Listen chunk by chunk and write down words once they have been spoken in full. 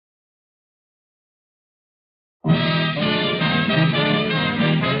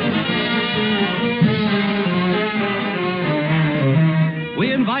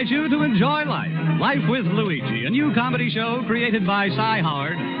invite you to enjoy life. Life with Luigi, a new comedy show created by Cy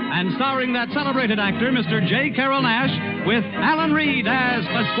Howard and starring that celebrated actor, Mr. J. Carroll Nash, with Alan Reed as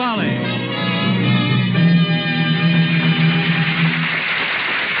Pasquale.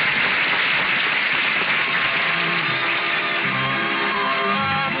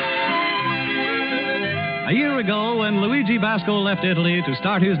 A year ago, when Luigi Basco left Italy to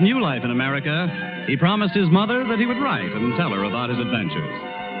start his new life in America, he promised his mother that he would write and tell her about his adventures.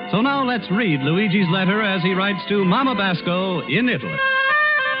 So now let's read Luigi's letter as he writes to Mama Basco in Italy.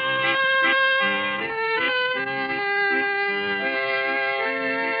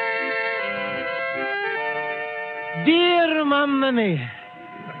 Dear Mamma mia,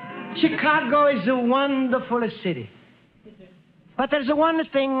 Chicago is a wonderful city. But there's one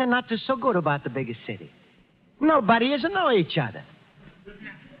thing not so good about the biggest city. Nobody is know each other.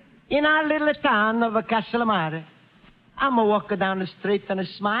 In our little town of Castellamare, I'm a walk down the street and a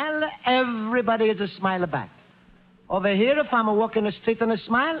smile, everybody is a smile back. Over here, if I'm a walk in the street and a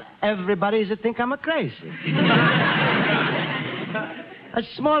smile, everybody is a think I'm a crazy. A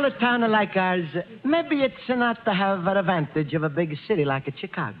smaller town like ours, maybe it's not to have an advantage of a big city like a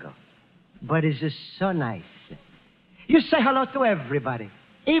Chicago. But it's just so nice. You say hello to everybody,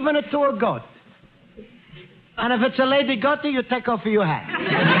 even to a goat. And if it's a lady goat, you take off your hat.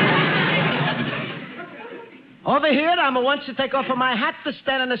 Over here, I'm once to take off my hat to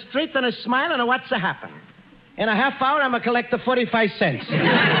stand on the street and a smile, and what's to happen? In a half hour, I'm a collect 45 cents.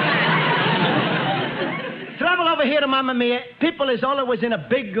 Travel over here, Mamma Mia, people is always in a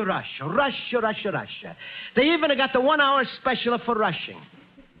big rush. Rush. They even got the 1 hour special for rushing.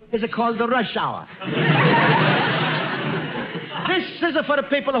 Is it called the rush hour? This is for the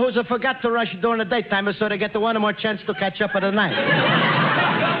people who forgot to rush during the daytime so they get the one more chance to catch up at the night.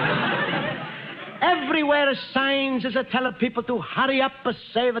 Everywhere signs is telling people to hurry up and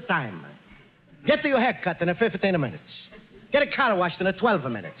save time. Get your hair cut in 15 minutes. Get a car washed in 12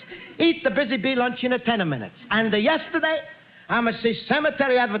 minutes. Eat the busy bee lunch in 10 minutes. And yesterday, I'm a see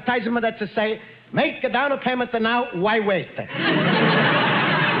cemetery advertisement that say, make a down payment now, why wait?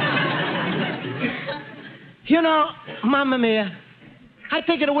 You know, Mamma Mia, I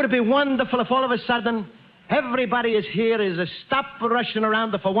think it would be wonderful if all of a sudden everybody is here is stop rushing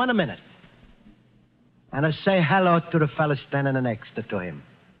around for 1 minute. And I say hello to the fellow standing next to him.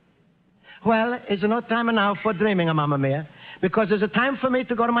 Well, it's no time now for dreaming, Mamma Mia, because there's a time for me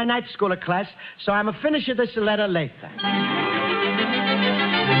to go to my night school class, so I'm finishing this letter later.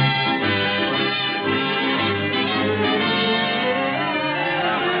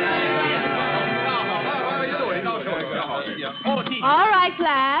 All right,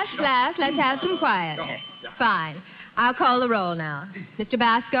 class, let's have some quiet. Fine. I'll call the roll now. Mr.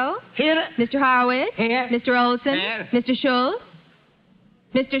 Basco? Here. Mr. Horowitz? Here. Mr. Olson? Here. Mr. Schultz?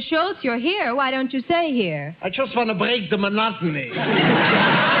 Mr. Schultz, you're here. Why don't you say here? I just want to break the monotony.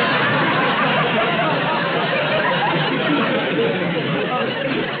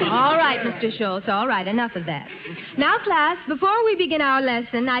 All right, Mr. Schultz, all right, enough of that. Now, class, before we begin our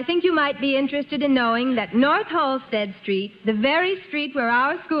lesson, I think you might be interested in knowing that North Halstead Street, the very street where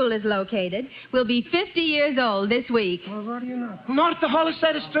our school is located, will be 50 years old this week. Well, what do you know? North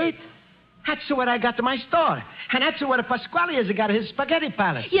Halstead Street? That's where I got to my store. And that's where Pasquale has got his spaghetti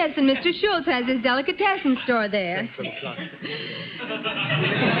palace. Yes, and Mr. Schultz has his delicatessen store there.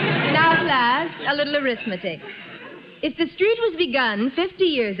 Now, class, a little arithmetic. If the street was begun 50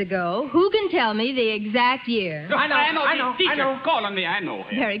 years ago, who can tell me the exact year? I know. Call on me, I know.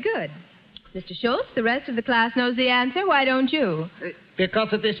 Very good. Mr. Schultz, the rest of the class knows the answer. Why don't you?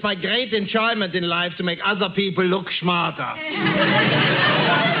 Because it is my great enjoyment in life to make other people look smarter.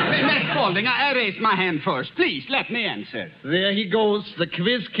 Miss Spaulding, I raised my hand first. Please, let me answer. There he goes, the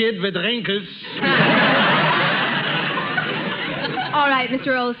quiz kid with wrinkles. All right,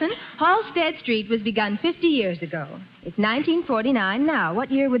 Mr. Olson. Halstead Street was begun 50 years ago. It's 1949 now.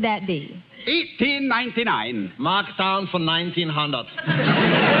 What year would that be? 1899. Mark down for 1900.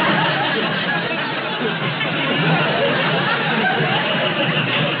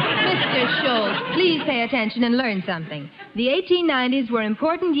 Mr. Schultz, please pay attention and learn something. The 1890s were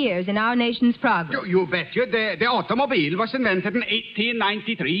important years in our nation's progress. You bet you. The automobile was invented in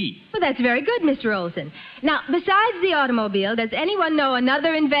 1893. Well, that's very good, Mr. Olson. Now, besides the automobile, does anyone know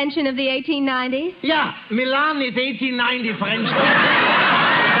another invention of the 1890s? Yeah, Milan is 1890 French.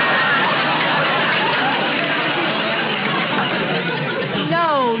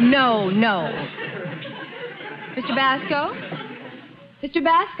 No. Mr. Basco? Mr.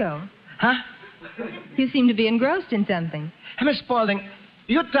 Basco? Huh? You seem to be engrossed in something. Miss Spaulding,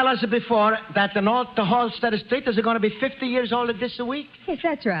 You tell us before that the North to Halstead Street is going to be 50 years old this week? Yes,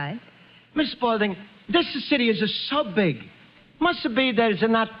 that's right. Miss Spaulding, this city is so big. Must be there's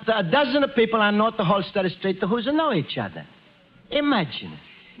not a dozen of people on North to Halstead Street who know each other. Imagine.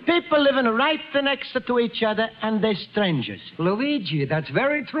 People living right next to each other, and they're strangers. Luigi, that's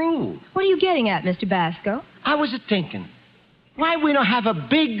very true. What are you getting at, Mr. Basco? I was thinking, why we don't have a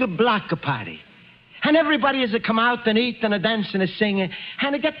big block party? And everybody is to come out and eat and dance and sing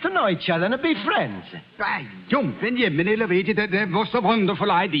and get to know each other and be friends. Jumpen Jiminy, Luigi, that was a wonderful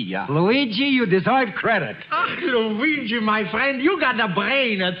idea. Luigi, you deserve credit. Ach, Luigi, my friend, you got a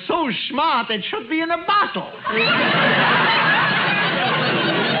brain. It's so smart, it should be in a bottle.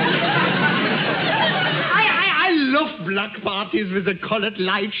 I love block parties with the colored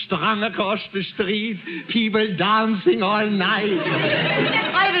lights strung across the street, people dancing all night.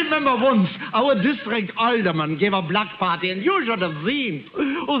 I remember once our district alderman gave a block party, and you should have seen.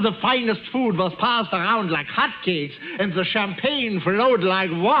 Oh, the finest food was passed around like hotcakes, and the champagne flowed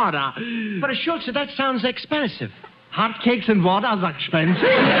like water. But, Schultz, that sounds expensive. Hotcakes and water are expensive.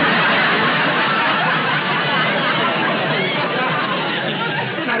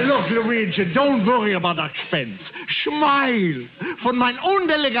 Look, Luigi, don't worry about expense. Smile. For my own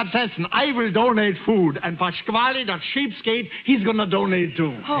delicatessen, I will donate food. And Pasquale, that cheapskate, he's going to donate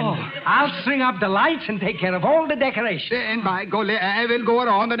too. Oh, I'll string up the lights and take care of all the decorations. And by golly, I will go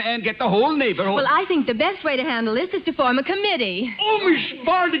around and get the whole neighborhood. Well, I think the best way to handle this is to form a committee. Oh, Miss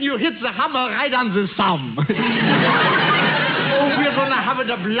Spaulding, you hit the hammer right on the thumb. Oh, we're going to have a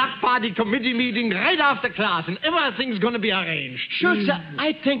block party committee meeting right after class, and everything's going to be arranged. Schultz,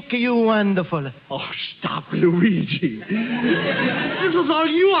 I think you're wonderful. Oh, stop, Luigi. This was all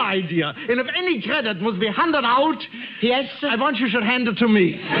your idea. And if any credit must be handed out, yes, I want you should hand it to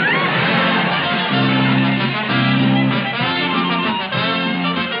me.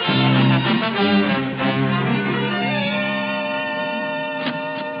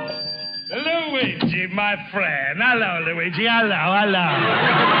 Luigi, my friend. Hello, Luigi. Hello.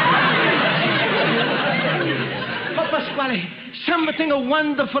 Oh, Pasquale, something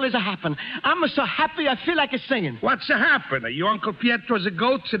wonderful has happened. I'm so happy I feel like singing. What's happening? You Uncle Pietro's a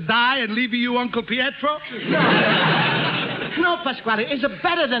goat to die and leave you Uncle Pietro? No, Pasquale, it's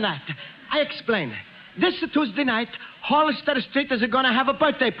better than that. I explain. This Tuesday night, Halstead Street is going to have a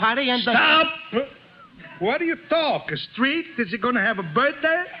birthday party and... Stop! What do you talk? A street? Is it going to have a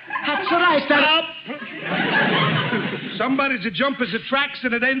birthday? That's right. Stop! Somebody's a jump as a tracks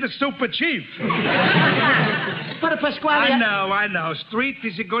and it ain't the super chief. But, Pasquale... I know. Street,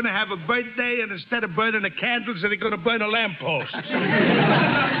 is it going to have a birthday and instead of burning the candles, are they going to burn a lamppost?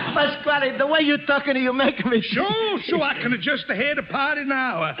 Pasquale, the way you're talking, you make me... Sure, I can adjust the head of the party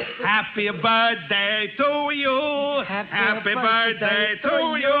now. Happy birthday to you. Happy birthday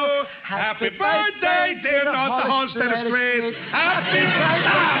to you. Happy birthday, dear North Halstead Street. Happy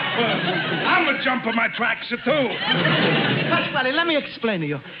birthday. I'm a jump on my tracks, too. Pasquale, let me explain to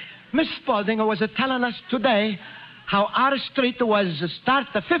you. Miss Spaulding was telling us today how our street was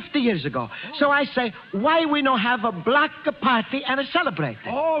started 50 years ago. So I say, why we don't have a block party and celebrate it?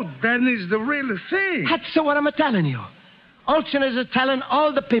 Oh, then is the real thing. That's what I'm telling you. Olsen is telling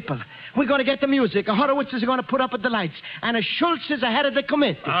all the people. We're going to get the music. Horowitz is going to put up the lights. And Schultz is ahead of the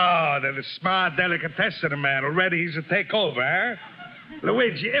committee. Oh, then the smart delicatessen man already he's to take over, huh?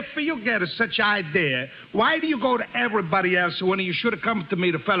 Luigi, if you get such idea, why do you go to everybody else when you should have come to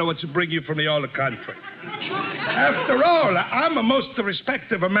me, the fellow to bring you from the old country? After all, I'm a most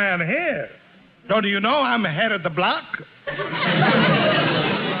respectable man here. Don't you know I'm head of the block?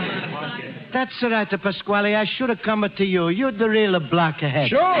 That's right, Pasquale. I should have come to you. You're the real block ahead.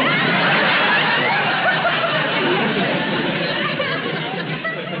 Sure.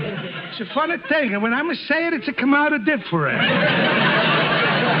 It's a funny thing, and when I'm saying it's a come out of different.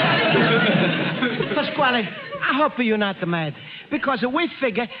 Pasquale, I hope you're not mad. Because we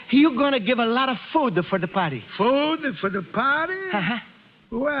figure you're going to give a lot of food for the party. Food for the party? Uh-huh.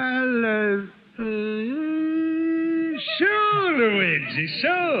 Well, sure, Luigi,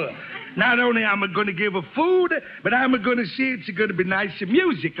 sure. Not only am I going to give her food, but I'm going to see it's going to be nice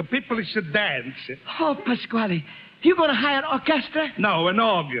music. People should dance. Oh, Pasquale, you going to hire an orchestra? No, an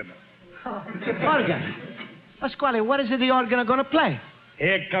organ. Organ? Pasquale, what is it the organ going to play?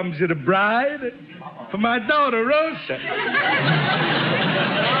 Here comes the bride for my daughter, Rosa.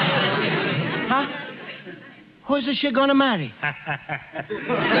 Huh? Who's she going to marry?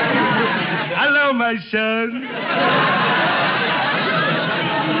 Hello, my son.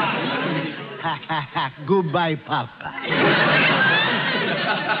 Goodbye, Papa.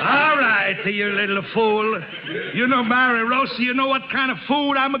 All right. right, you little fool. You know, Mary Rosa, you know what kind of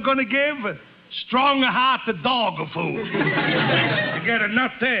food I'm going to give? Strong-hearted dog food. You get a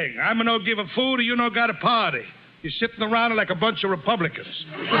nut thing. I'm going to give a food, and you know got a party. You're sitting around like a bunch of Republicans.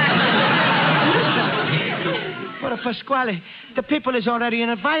 But Pasquale, the people is already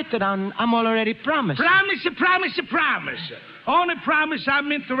invited. I'm already promised. Promise. Only promise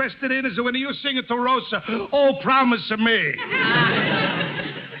I'm interested in is when you sing it to Rosa, oh, promise me.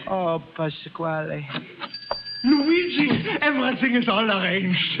 Oh, Pasquale. Luigi, everything is all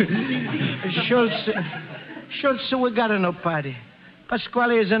arranged. Schultz, we got a no party.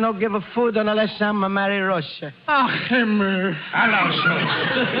 Pasquale is a no give a food unless I'm a marry Rosa. Ach, Himmel. Hello,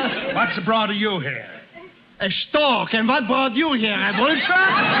 Schultz. What's brought you here? A stork, and what brought you here, a vulture?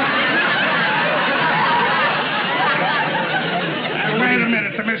 Wait a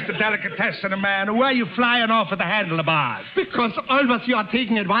minute, Mr. Delicatessen, man. Why are you flying off at the handlebars? Because always you are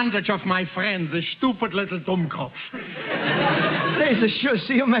taking advantage of my friend, the stupid little Dummkopf. Please, Schultz,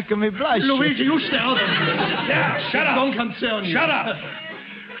 you're making me blush. Luigi, you stay out of this. Yeah, shut up. Don't concern you. Shut up.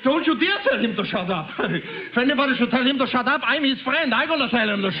 Don't you dare tell him to shut up. If anybody should tell him to shut up, I'm his friend. I'm going to tell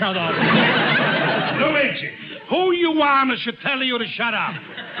him to shut up. Luigi, who you want should tell you to shut up?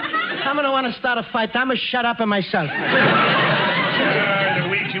 I'm going to want to start a fight. I'm going to shut up on myself.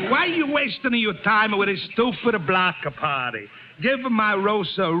 Luigi, why are you wasting your time with this stupid blocker party? Give my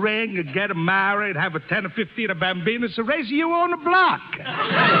Rosa a ring and get her married, have a 10 or 15 of bambinos, and raise you on the block.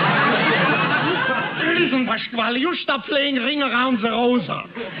 Listen, Pasquale, you stop playing ring around the Rosa.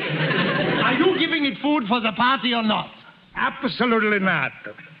 Are you giving it food for the party or not? Absolutely not.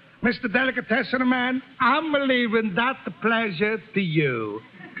 Mr. Delicatessen, man, I'm leaving that the pleasure to you.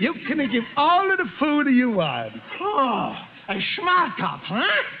 You can give all of the food you want. Oh, a schmarkup, huh?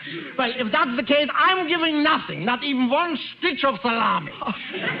 Well, if that's the case, I'm giving nothing, not even one stitch of salami. Oh,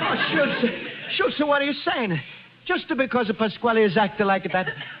 Schultz, what are you saying? Just because Pasquale is acting like that,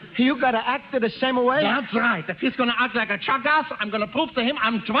 you got to act the same way? That's right. If he's going to act like a chuckass, I'm going to prove to him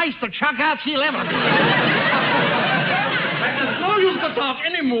I'm twice the chuckass he'll ever be. There's no use to talk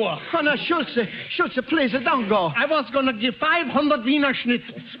anymore. Oh, no, Schultz, please, don't go. I was going to give 500 Wiener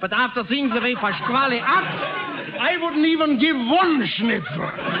Schnitzels, but after seeing the way Pasquale acts, I wouldn't even give one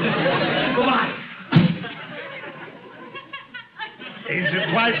schnitzel. Goodbye. He's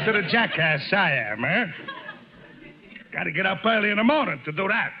twice to the jackass I am, eh? Got to get up early in the morning to do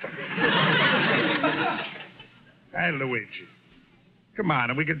that. Hey, Luigi. Come on,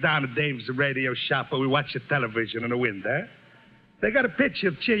 and we get down to Dave's radio shop where we watch the television in the window. They got a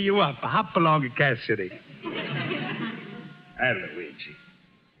picture to cheer you up. Hop along at Cassidy. Hey, Luigi.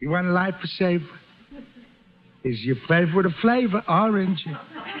 You want a life saver? Is your favorite flavor orange?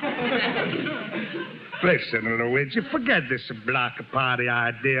 Listen, Luigi, forget this blocker party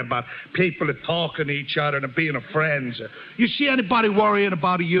idea about people talking to each other and being friends. You see anybody worrying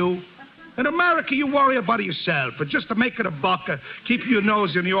about you? In America, you worry about yourself, but just to make it a buck, keep your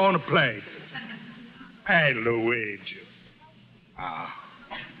nose in your own plate. Hey, Luigi.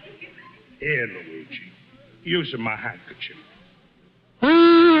 Here, Luigi. Using my handkerchief.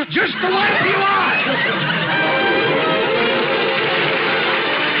 Just to wipe you out!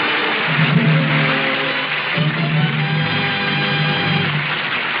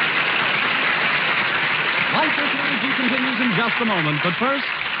 Life with Luigi continues in just a moment, but first,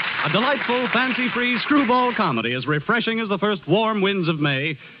 a delightful, fancy-free screwball comedy as refreshing as the first warm winds of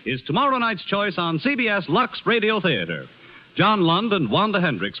May is tomorrow night's choice on CBS Lux Radio Theater. John Lund and Wanda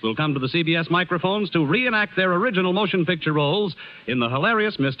Hendricks will come to the CBS microphones to reenact their original motion picture roles in the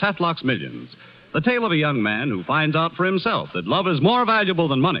hilarious Miss Tatlock's Millions, the tale of a young man who finds out for himself that love is more valuable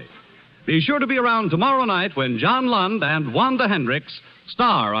than money. Be sure to be around tomorrow night when John Lund and Wanda Hendricks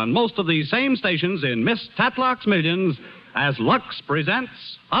star on most of these same stations in Miss Tatlock's Millions as Lux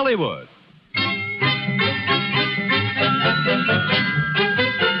presents Hollywood.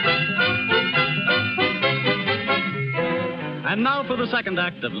 And now for the second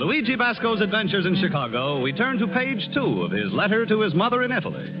act of Luigi Basco's adventures in Chicago, we turn to page 2 of his letter to his mother in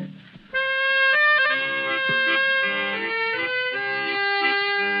Italy.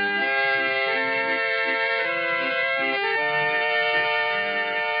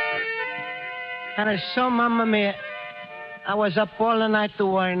 And so, Mamma Mia, I was up all the night to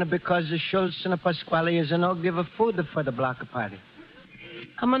worrying because the Schultz and the Pasquale is no give a food for the block party.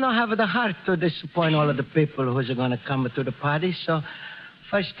 I'm going to have the heart to disappoint all of the people who's going to come to the party. So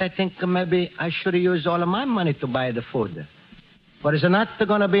first I think maybe I should use all of my money to buy the food. But it's not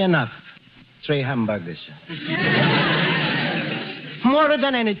going to be enough. 3 hamburgers. More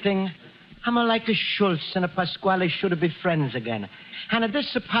than anything, I'm like a Schultz and a Pasquale should be friends again. And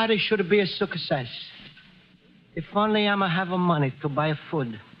this party should be a success. If only I'm have money to buy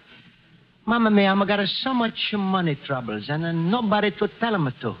food. Mamma mia, I'm got so much money troubles and nobody to tell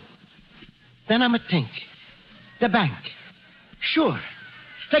them to. Then I'm think. The bank. Sure.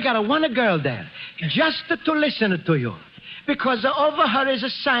 They got one girl there just to listen to you. Because over her is a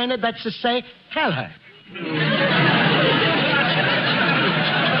sign that say, tell her.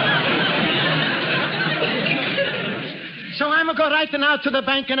 So I'm going to go right now to the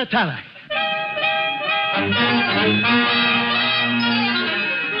bank and tell her.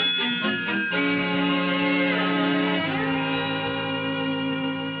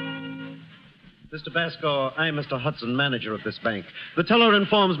 Mr. Basco, I'm Mr. Hudson, manager of this bank. The teller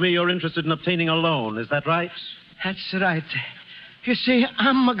informs me you're interested in obtaining a loan. Is that right? That's right. You see,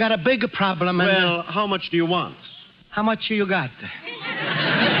 I'm got a big problem. And, well, how much do you want? How much you got?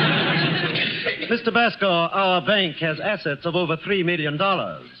 Mr. Basco, our bank has assets of over $3 million.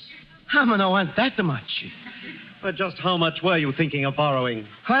 I'm going to want that much. But just how much were you thinking of borrowing?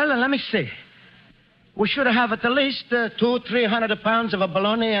 Well, let me see. We should have at least 300 pounds of a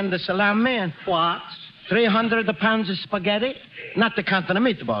bologna and the salami and... What? 300 pounds of spaghetti, not to count on the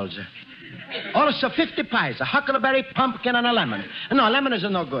meatballs. Also 50 pies, a huckleberry, pumpkin, and a lemon. No, lemon is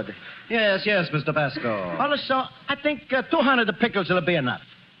no good. Yes, Mr. Basco. Also, I think 200 pickles will be enough.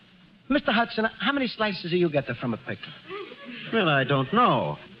 Mr. Hudson, how many slices do you get from a pickle? Well, I don't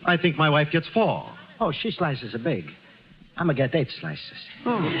know. I think my wife gets 4. Oh, she slices are big. I'm going to get 8 slices.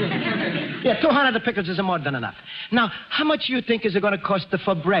 Oh. Yeah, 200 pickles is more than enough. Now, how much do you think is it going to cost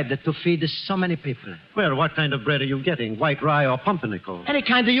for bread to feed so many people? Well, what kind of bread are you getting? White rye or pumpernickel? Any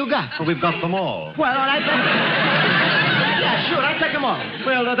kind that you got. Well, we've got them all. Well, all right. Yeah, sure, I'll take them all.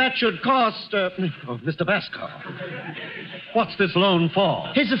 Well, that should cost... Mr. Basco. What's this loan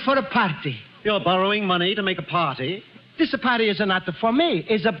for? It's for a party. You're borrowing money to make a party? This party is not for me.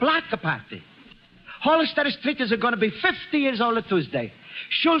 It's a black party. Hollister Street is going to be 50 years old Tuesday.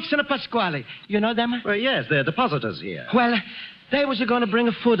 Schultz and Pasquale. You know them? Well, yes, they're depositors here. Well, they was going to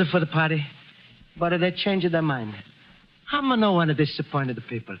bring food for the party. But they changed their mind. I'm no one to disappoint the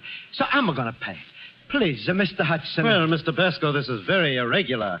people. So I'm going to pay. Please, Mr. Hudson. Well, Mr. Basco, this is very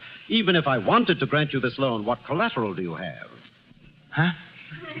irregular. Even if I wanted to grant you this loan, what collateral do you have? Huh?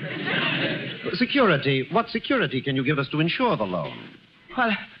 Security. What security can you give us to insure the loan?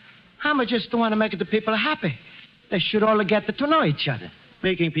 Well, I'm just want to make the people happy. They should all get to know each other.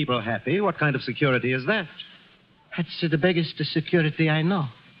 Making people happy? What kind of security is that? That's the biggest security I know.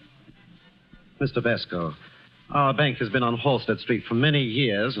 Mr. Basco, our bank has been on Halstead Street for many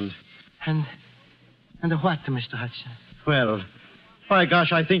years, and what, Mr. Hudson? Well, by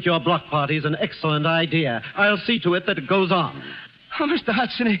gosh, I think your block party is an excellent idea. I'll see to it that it goes on. Oh, Mr.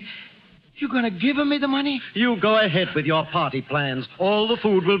 Hudson, you going to give me the money? You go ahead with your party plans. All the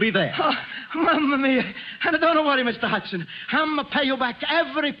food will be there. Oh, Mamma mia. And don't worry, Mr. Hudson. I'm going to pay you back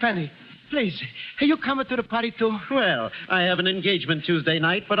every penny. Please, are you coming to the party, too? Well, I have an engagement Tuesday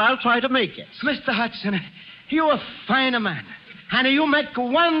night, but I'll try to make it. Mr. Hudson, you're a fine man. And you make a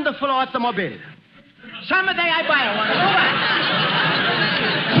wonderful automobile. Someday I buy one.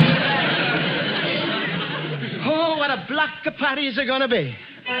 Oh, what a black party is it going to be.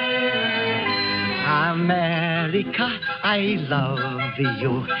 America, I love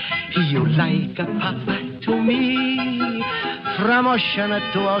you. You like a papa to me. From ocean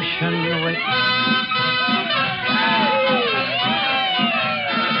to ocean with...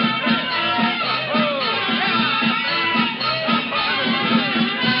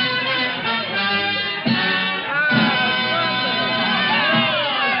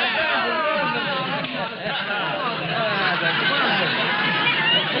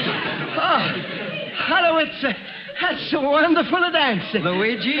 That's a wonderful dancer.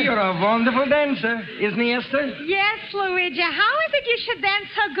 Luigi, you're a wonderful dancer. Isn't he, Esther? Yes, Luigi. How is it you should dance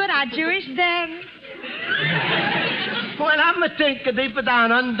so good our Jewish dance? Well, I'm thinking deep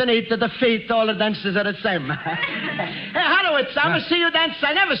down underneath the feet, all the dancers are the same. Hey, Horowitz, I'm going to see you dance.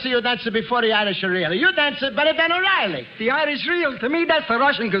 I never see you dance before the Irish reel. You dance better than O'Reilly. The Irish reel? To me, that's the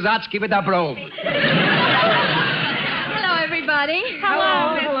Russian Kozatsky with that brogue. Hello, everybody.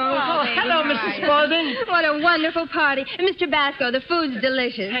 Hello, Miss Oh, Spaulding. hello, Mrs. Spaulding. What a wonderful party. And Mr. Basco, the food's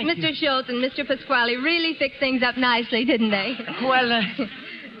delicious. Thank Mr. Schultz and Mr. Pasquale really fixed things up nicely, didn't they? Well,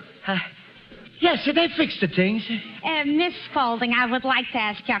 yes, they fixed the things. Miss Spaulding, I would like to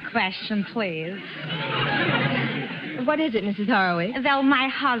ask you a question, please. What is it, Mrs. Horowitz? Well, my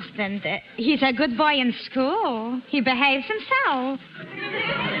husband, he's a good boy in school. He behaves himself.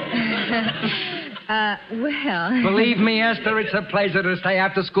 Well... Believe me, Esther, it's a pleasure to stay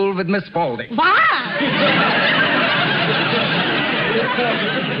after school with Miss Spaulding. What?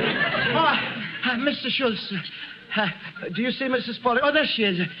 Mr. Schultz, do you see Mrs. Spaulding? Oh, there she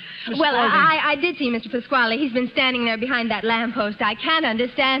is. Well, I did see Mr. Pasquale. He's been standing there behind that lamppost. I can't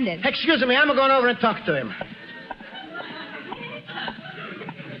understand it. Excuse me, I'm going over and talk to him.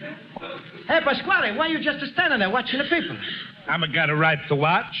 Hey, Pasquale, why are you just standing there watching the people? I'm got a right to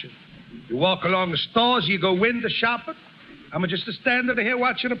watch. You walk along the stores, you go window shopping. I'm just a standing here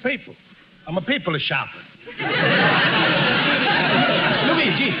watching the people. I'm a people shopper.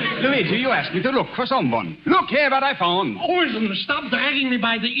 Luigi, you asked me to look for someone. Look here what I found. Olsen, stop dragging me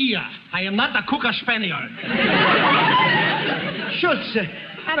by the ear. I am not a Cocker Spaniel. Schultz,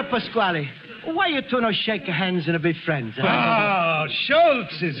 Anna Pasquale, why you two no shake hands and be friends? Oh,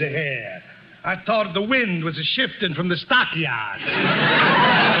 Schultz is here. I thought the wind was shifting from the stockyards.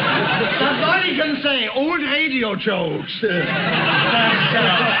 That's all you can say. Old radio jokes.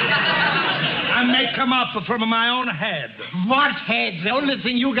 I may come up from my own head. What head? The only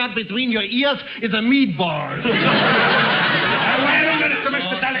thing you got between your ears is a meatball. Wait a minute,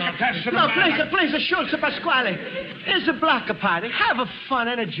 Mr. Delicatessen. No, please, Schultz, Pasquale. It's a blocker party. Have a fun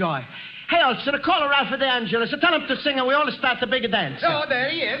and a joy. Hey, Olson, call Ralph De Angelis. Tell him to sing and we all start the big dance. Oh, there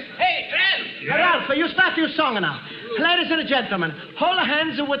he is. Hey, Ralph! Yeah. Ralph, you start your song now. Ladies and gentlemen, hold the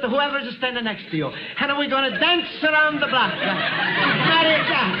hands with whoever is standing next to you. And we're going to dance around the block.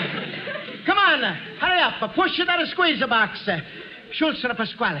 Come on, hurry up. Push it out of squeeze box. Schultz and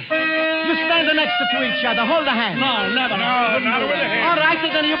Pasquale. You stand next to each other. Hold the hands. No, never. No, not with the hands. All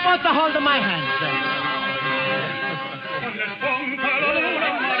right, then you both hold my hands.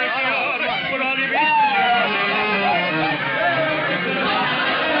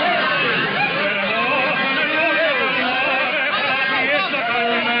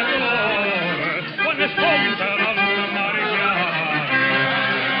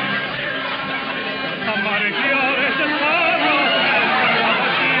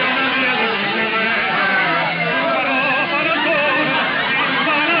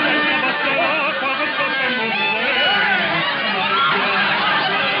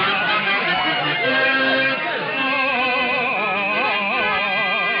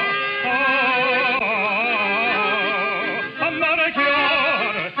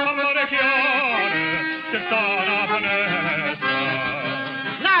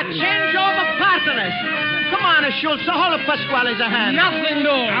 Schultz, hold up Pasquale's hand. Nothing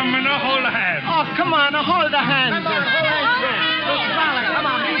doing. I'm going to hold the hand. Oh, come on, hold the hand. Come on, hold hands. Pasquale, come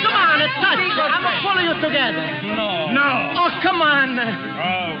on. Come on, touch. I'm going to pull you together. No. Oh, come on.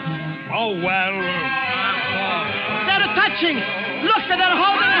 Oh, well. They're touching. Look, they're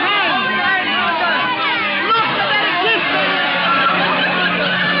holding hands. Look, they're kissing.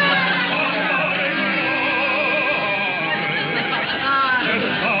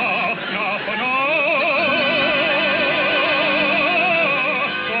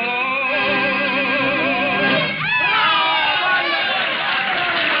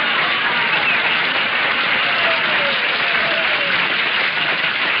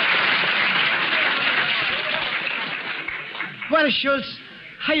 Well, Schultz,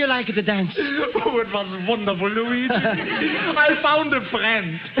 how you like the dance? Oh, it was wonderful, Luigi. I found a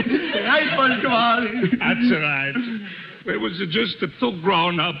friend. Right, Pasquale. That's right. It was just the two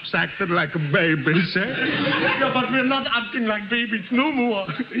grown-ups acting like babies, eh? Yeah, but we're not acting like babies no more.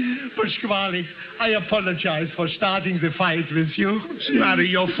 Pasquale, I apologize for starting the fight with you. It's not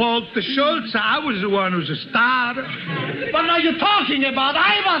your fault, Schultz. I was the one who's a star. What are you talking about?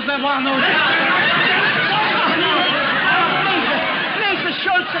 I was the one who started.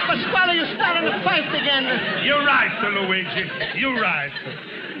 Schultz, Pasquale, you're starting to fight again. You're right, Luigi. You're right.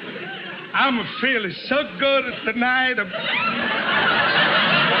 I'm feeling so good tonight. Better than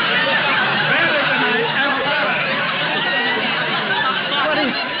I ever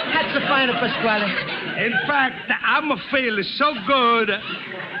felt. That's the final, Pasquale. In fact, I'm feeling so good,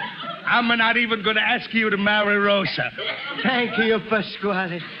 I'm not even going to ask you to marry Rosa. Thank you,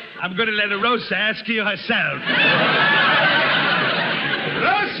 Pasquale. I'm going to let Rosa ask you herself.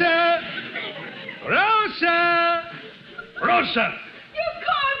 Rosa! Rosa! Rosa! You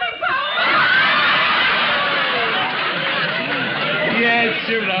called me, Papa! Yes,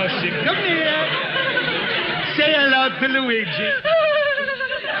 Rosa. Come here. Say hello to Luigi.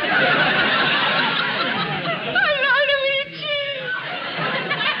 Hello, Luigi.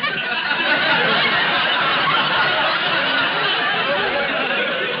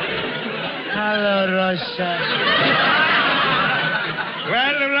 Hello, Rosa.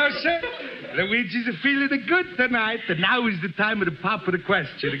 Well, Rosa, Luigi's feeling good tonight, and now is the time of the popular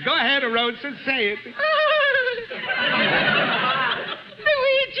question. Go ahead, Rosa, say it.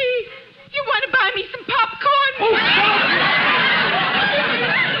 Luigi, you want to buy me some popcorn? Oh,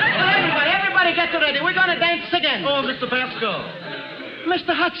 everybody get ready. We're going to dance again. Oh, Mr. Basco.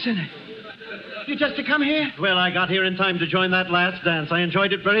 Mr. Hudson, you just to come here? Well, I got here in time to join that last dance. I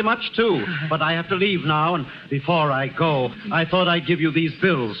enjoyed it very much, too. But I have to leave now, and before I go, I thought I'd give you these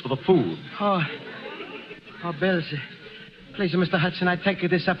bills for the food. Oh, bills. Please, Mr. Hudson, I'd take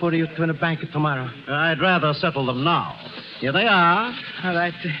this up with you to the bank tomorrow. I'd rather settle them now. Here they are. All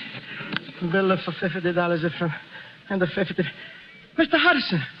right. Bill for $50 from... And the 50... Mr.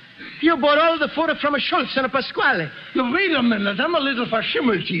 Hudson, you bought all the food from a Schultz and a Pasquale. Now, wait a minute. I'm a little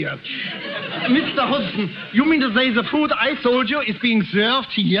verschimmelt here. Mr. Hudson, you mean to say the food I sold you is being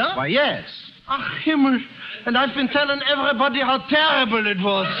served here? Why, yes. Ach, Himmel. And I've been telling everybody how terrible it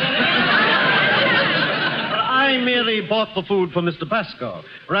was. I merely bought the food for Mr. Basco.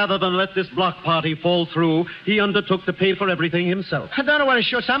 Rather than let this block party fall through, he undertook to pay for everything himself. I don't know what it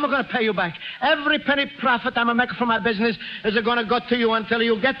shows. I'm going to pay you back. Every penny profit I'm going to make from my business is going to go to you until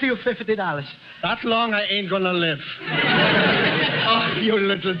you get to your $50. That long I ain't gonna live. Oh, you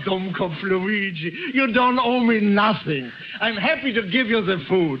little dummkopf, Luigi. You don't owe me nothing. I'm happy to give you the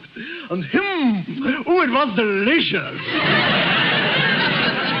food. And it was delicious.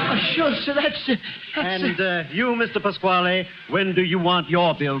 Oh, sure, so that's And you, Mr. Pasquale, when do you want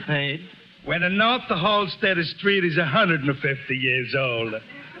your bill paid? When the North Halstead Street is 150 years old.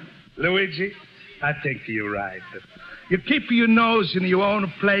 Luigi, I think you're right. You keep your nose in your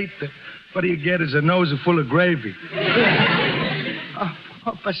own plate. What you get is a nose full of gravy.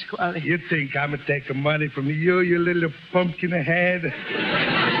 Oh, Pasquale. You think I'm taking money from you little pumpkin head?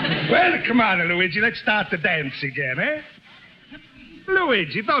 Well, come on, Luigi. Let's start the dance again, eh?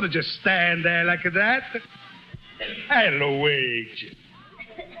 Luigi, don't just stand there like that. Hey, Luigi.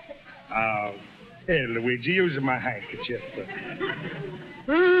 Oh, here, Luigi, using my handkerchief.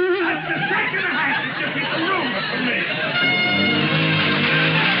 I'm just taking a handkerchief. It's a rumor for me.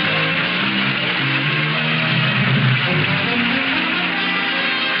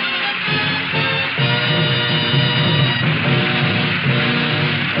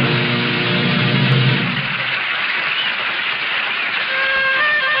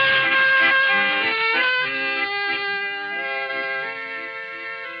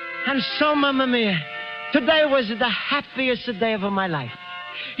 And so, Mamma Mia, today was the happiest day of my life.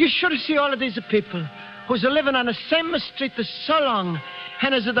 You should see all of these people who's living on the same street for so long,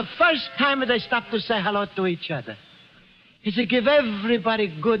 and it's the first time they stop to say hello to each other. It's to give everybody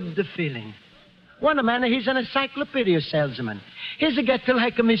good feeling. One man, he's an encyclopedia salesman. He's to get to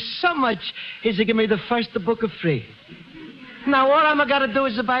like me so much, he's to give me the first book free. Now, all I'm got to do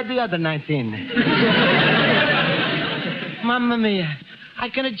is to buy the other 19. Mamma Mia, I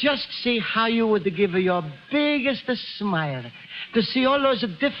can just see how you would give your biggest smile to see all those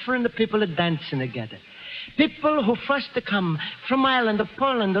different people dancing together. People who first come from Ireland,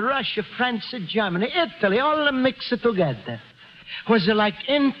 Poland, Russia, France, Germany, Italy, all mixed together. Was like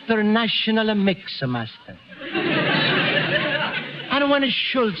international mix master. And when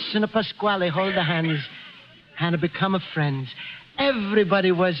Schultz and Pasquale hold the hands and become friends,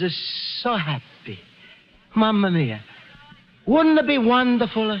 everybody was so happy. Mamma Mia. Wouldn't it be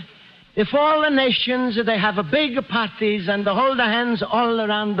wonderful if all the nations, they have big parties and they hold their hands all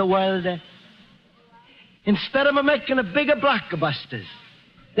around the world? Instead of making bigger blockbusters,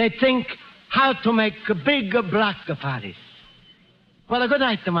 they think how to make bigger block parties. Well, good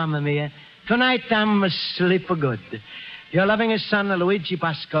night, Mamma Mia. Tonight I'm asleep good. Your loving son, Luigi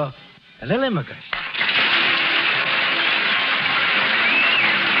Basco, a little immigrant.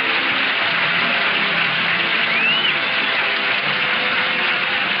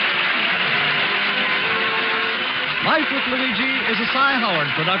 Life with Luigi is a Cy Howard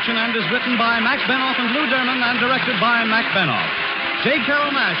production and is written by Mac Benoff and Lou Derman and directed by Mac Benoff. J. Carroll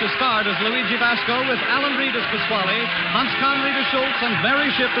Nash is starred as Luigi Basco with Alan Reed as Pasquale, Hans Conried as Schultz, and Mary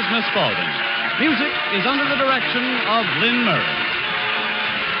Shipp as Miss Spaulding. Music is under the direction of Lynn Murray.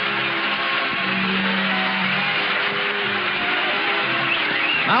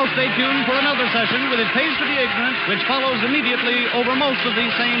 Now stay tuned for another session with It Pays to Be Ignorant, which follows immediately over most of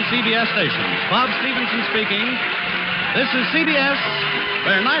these same CBS stations. Bob Stevenson speaking. This is CBS,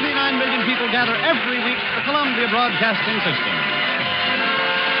 where 99 million people gather every week, the Columbia Broadcasting System.